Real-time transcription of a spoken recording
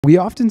We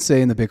often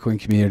say in the Bitcoin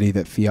community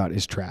that fiat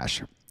is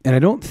trash. And I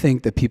don't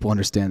think that people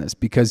understand this,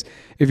 because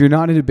if you're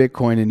not into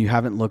Bitcoin and you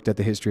haven't looked at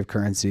the history of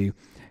currency,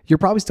 you're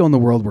probably still in the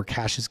world where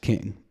cash is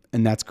king,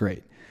 and that's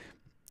great.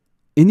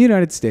 In the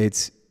United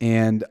States,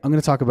 and I'm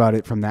going to talk about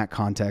it from that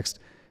context,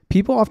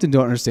 people often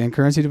don't understand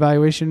currency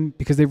devaluation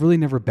because they've really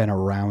never been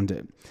around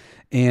it.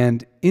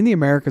 And in the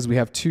Americas, we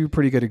have two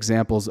pretty good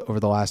examples over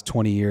the last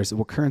 20 years of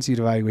what currency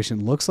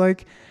devaluation looks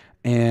like.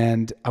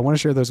 And I want to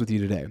share those with you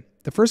today.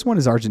 The first one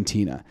is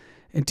Argentina.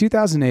 In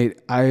 2008,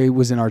 I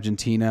was in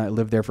Argentina. I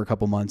lived there for a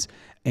couple months,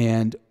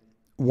 and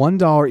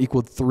 $1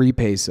 equaled 3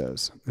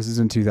 pesos. This is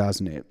in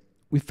 2008.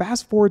 We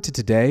fast forward to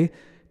today,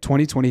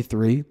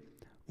 2023,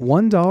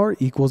 $1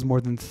 equals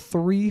more than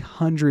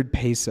 300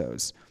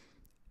 pesos.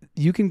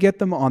 You can get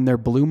them on their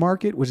blue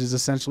market, which is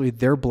essentially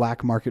their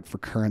black market for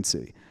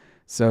currency.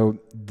 So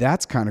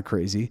that's kind of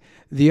crazy.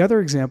 The other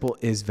example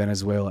is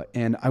Venezuela.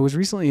 And I was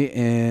recently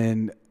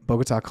in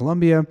Bogota,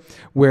 Colombia,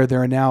 where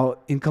there are now,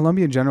 in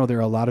Colombia in general, there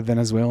are a lot of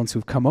Venezuelans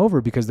who've come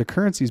over because the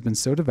currency has been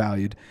so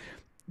devalued.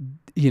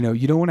 You know,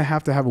 you don't want to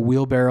have a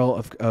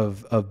wheelbarrow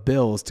of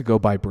bills to go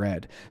buy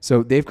bread.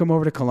 So they've come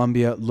over to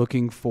Colombia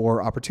looking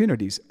for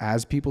opportunities,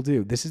 as people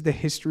do. This is the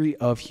history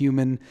of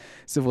human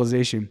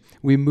civilization.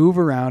 We move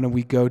around and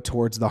we go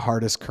towards the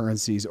hardest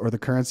currencies, or the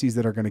currencies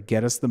that are going to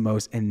get us the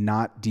most and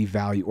not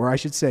devalue, or I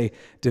should say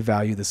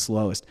devalue the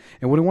slowest.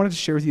 And what I wanted to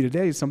share with you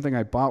today is something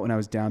I bought when I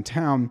was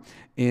downtown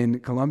in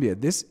Colombia.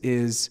 This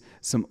is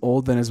some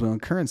old Venezuelan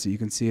currency. You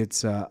can see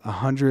it's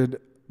 100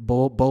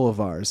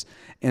 bolivars.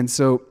 And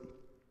so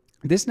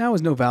this now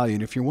has no value.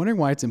 And if you're wondering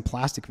why it's in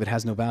plastic if it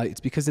has no value, it's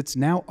because it's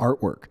now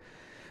artwork.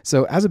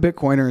 So as a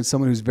Bitcoiner and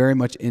someone who's very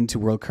much into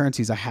world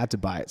currencies, I had to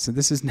buy it. So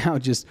this is now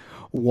just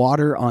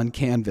water on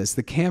canvas,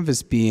 the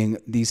canvas being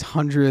these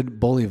 100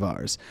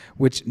 bolivars,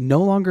 which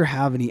no longer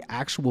have any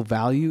actual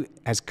value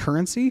as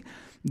currency.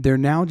 They're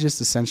now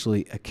just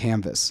essentially a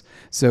canvas.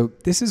 So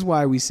this is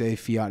why we say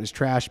fiat is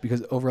trash,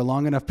 because over a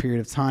long enough period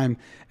of time,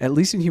 at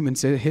least in human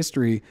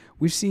history,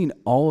 we've seen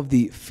all of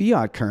the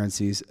fiat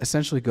currencies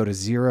essentially go to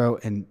zero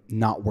and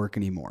not work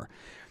anymore.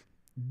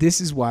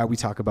 This is why we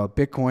talk about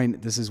Bitcoin.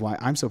 This is why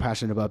I'm so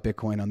passionate about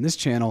Bitcoin on this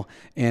channel.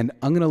 And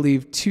I'm going to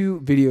leave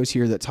 2 videos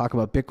here that talk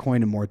about Bitcoin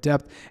in more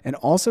depth, and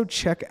also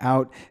check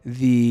out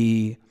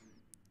the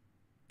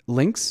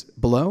links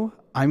below.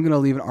 I'm going to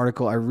leave an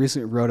article I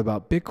recently wrote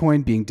about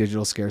Bitcoin being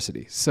digital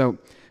scarcity. So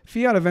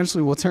fiat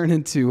eventually will turn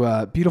into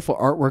beautiful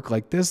artwork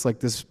like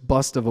this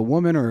bust of a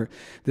woman, or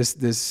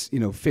this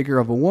figure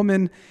of a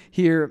woman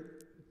here.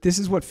 This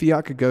is what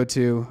fiat could go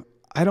to.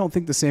 I don't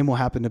think the same will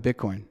happen to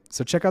Bitcoin.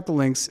 So check out the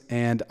links,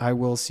 and I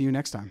will see you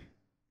next time.